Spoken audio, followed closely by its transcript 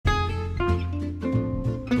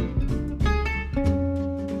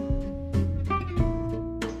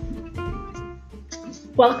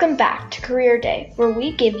Welcome back to Career Day, where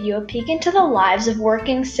we give you a peek into the lives of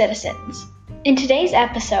working citizens. In today's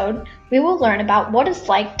episode, we will learn about what it's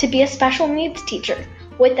like to be a special needs teacher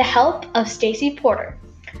with the help of Stacy Porter.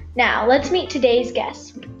 Now, let's meet today's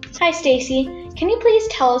guest. Hi, Stacy. Can you please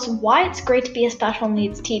tell us why it's great to be a special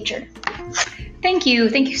needs teacher? Thank you.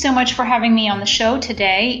 Thank you so much for having me on the show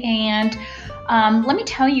today. And let me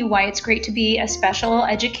tell you why it's great to be a special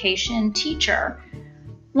education teacher.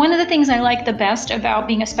 One of the things I like the best about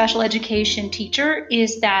being a special education teacher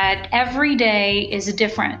is that every day is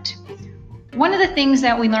different. One of the things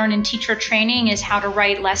that we learn in teacher training is how to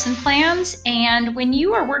write lesson plans. And when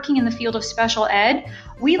you are working in the field of special ed,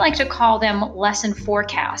 we like to call them lesson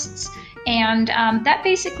forecasts. And that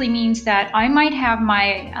basically means that I might have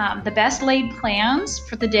the best laid plans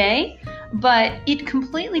for the day, but it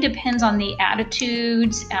completely depends on the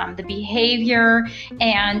attitudes, the behavior,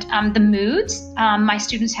 and the moods my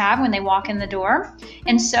students have when they walk in the door.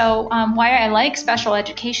 And so why I like special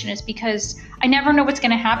education is because I never know what's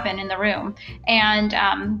going to happen in the room. And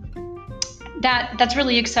that's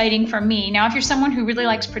really exciting for me. Now, if you're someone who really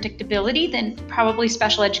likes predictability, then probably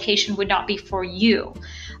special education would not be for you.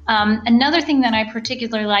 Another thing that I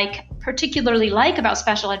particularly like about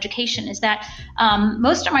special education is that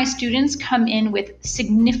most of my students come in with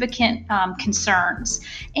significant concerns.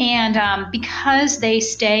 And because they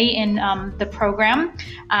stay in the program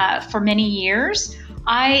for many years,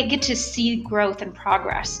 I get to see growth and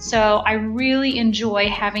progress. So I really enjoy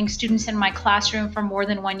having students in my classroom for more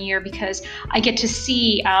than 1 year because I get to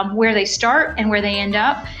see where they start and where they end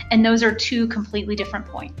up. And those are two completely different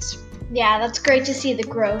points. Yeah, that's great to see the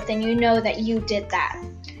growth, and you know that you did that.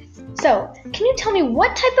 So, can you tell me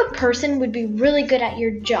what type of person would be really good at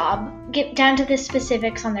your job? Get down to the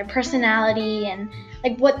specifics on their personality and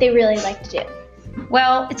like what they really like to do.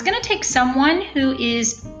 Well, it's going to take someone who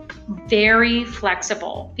is very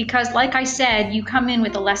flexible because, like I said, you come in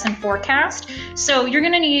with a lesson forecast. So it's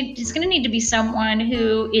going to need to be someone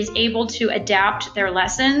who is able to adapt their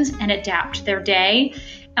lessons and adapt their day.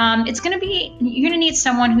 You're going to need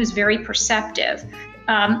someone who's very perceptive.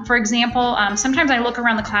 For example, sometimes I look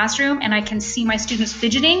around the classroom and I can see my students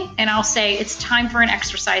fidgeting, and I'll say, it's time for an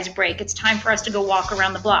exercise break. It's time for us to go walk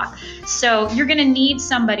around the block. So you're going to need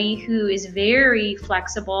somebody who is very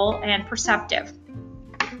flexible and perceptive.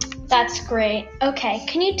 That's great. Okay,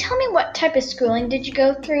 can you tell me what type of schooling did you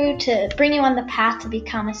go through to bring you on the path to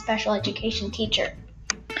become a special education teacher?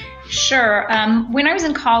 Sure. When I was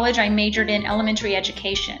in college, I majored in elementary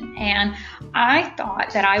education, and I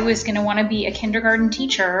thought that I was going to want to be a kindergarten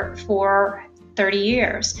teacher for 30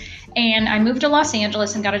 years. And I moved to Los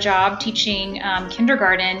Angeles and got a job teaching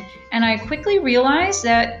kindergarten, and I quickly realized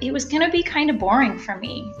that it was going to be kind of boring for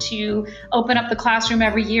me to open up the classroom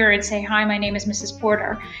every year and say, "Hi, my name is Mrs.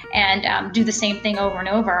 Porter," and do the same thing over and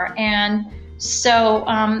over. And so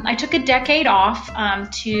I took a decade off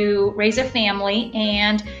to raise a family,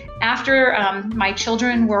 and after my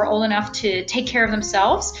children were old enough to take care of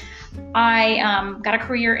themselves, I got a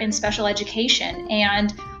career in special education.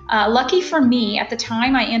 And lucky for me, at the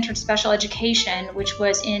time I entered special education, which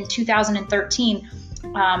was in 2013,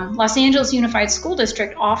 Los Angeles Unified School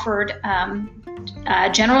District offered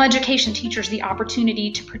general education teachers the opportunity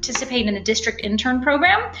to participate in the district intern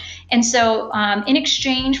program. And so in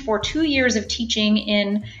exchange for 2 years of teaching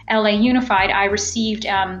in LA Unified, I received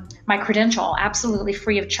my credential absolutely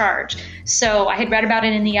free of charge. So I had read about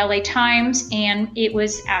it in the LA Times, and it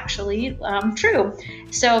was actually true.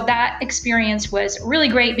 So that experience was really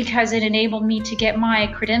great because it enabled me to get my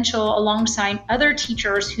credential alongside other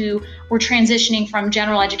teachers who were transitioning from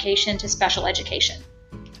general education to special education.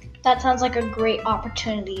 That sounds like a great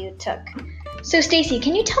opportunity you took. So Stacy,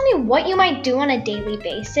 can you tell me what you might do on a daily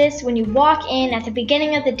basis when you walk in at the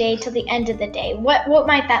beginning of the day till the end of the day? What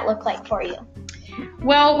might that look like for you?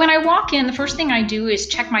 Well, when I walk in, the first thing I do is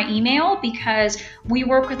check my email because we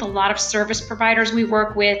work with a lot of service providers. We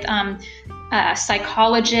work with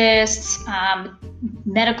psychologists,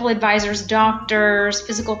 medical advisors, doctors,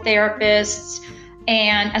 physical therapists,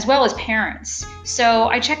 and as well as parents. So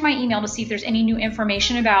I check my email to see if there's any new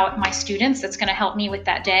information about my students that's going to help me with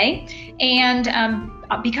that day. And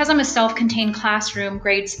because I'm a self-contained classroom,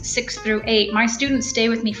 grades 6 through 8, my students stay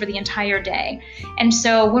with me for the entire day. And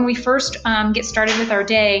so when we first get started with our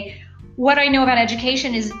day, what I know about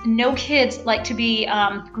education is no kids like to be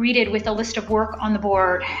greeted with a list of work on the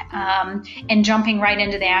board and jumping right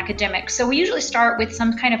into the academics. So we usually start with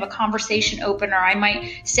some kind of a conversation opener. I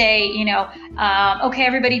might say, okay,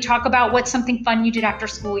 everybody talk about what's something fun you did after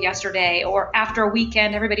school yesterday, or after a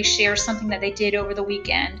weekend, everybody shares something that they did over the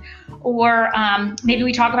weekend. Or maybe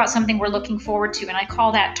we talk about something we're looking forward to, and I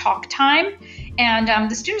call that talk time. And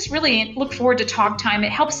the students really look forward to talk time.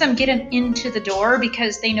 It helps them get into the door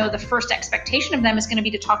because they know the first expectation of them is going to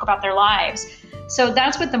be to talk about their lives. So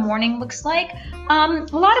that's what the morning looks like. A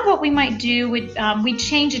lot of what we might do we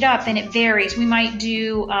change it up, and it varies. We might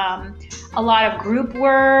do a lot of group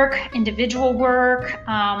work, individual work.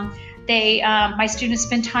 My students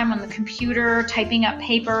spend time on the computer, typing up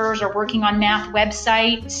papers or working on math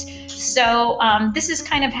websites. So this is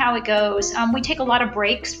kind of how it goes. We take a lot of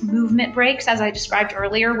breaks, movement breaks, as I described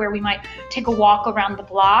earlier, where we might take a walk around the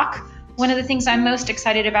block. One of the things I'm most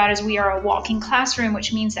excited about is we are a walking classroom,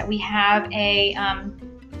 which means that we have a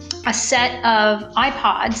set of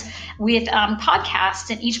iPods with podcasts,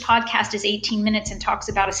 and each podcast is 18 minutes and talks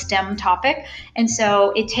about a STEM topic. And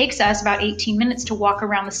so it takes us about 18 minutes to walk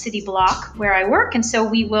around the city block where I work. And so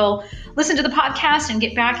we will listen to the podcast and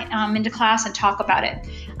get back into class and talk about it.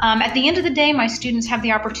 At the end of the day, my students have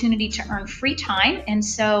the opportunity to earn free time. And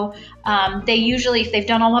so they usually, if they've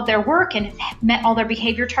done all of their work and met all their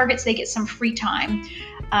behavior targets, they get some free time.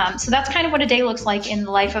 So that's kind of what a day looks like in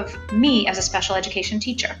the life of me as a special education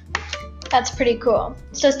teacher. That's pretty cool.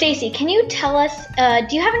 So Stacy, can you tell us,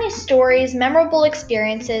 do you have any stories, memorable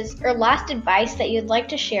experiences, or last advice that you'd like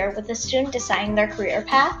to share with a student deciding their career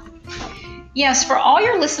path? Yes, for all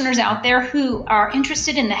your listeners out there who are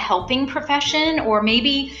interested in the helping profession, or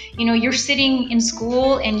maybe, you're sitting in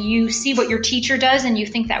school and you see what your teacher does and you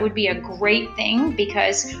think that would be a great thing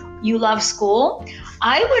because you love school,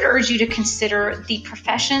 I would urge you to consider the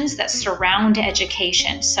professions that surround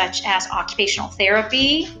education, such as occupational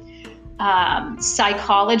therapy,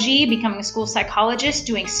 psychology, becoming a school psychologist,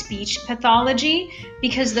 doing speech pathology,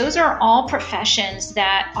 because those are all professions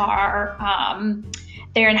that are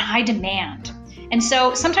they're in high demand. And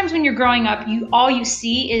so sometimes when you're growing up, all you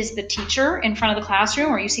see is the teacher in front of the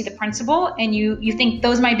classroom, or you see the principal, and you think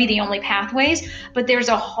those might be the only pathways, but there's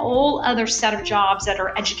a whole other set of jobs that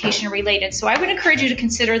are education related. So I would encourage you to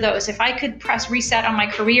consider those. If I could press reset on my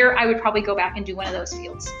career, I would probably go back and do one of those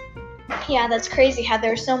fields. Yeah, that's crazy how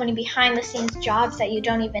there are so many behind the scenes jobs that you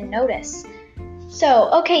don't even notice.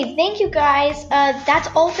 So, okay, thank you guys. That's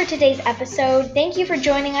all for today's episode. Thank you for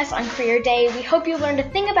joining us on Career Day. We hope you learned a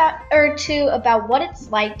thing or two about what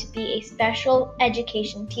it's like to be a special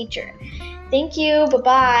education teacher. Thank you.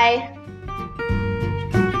 Bye-bye.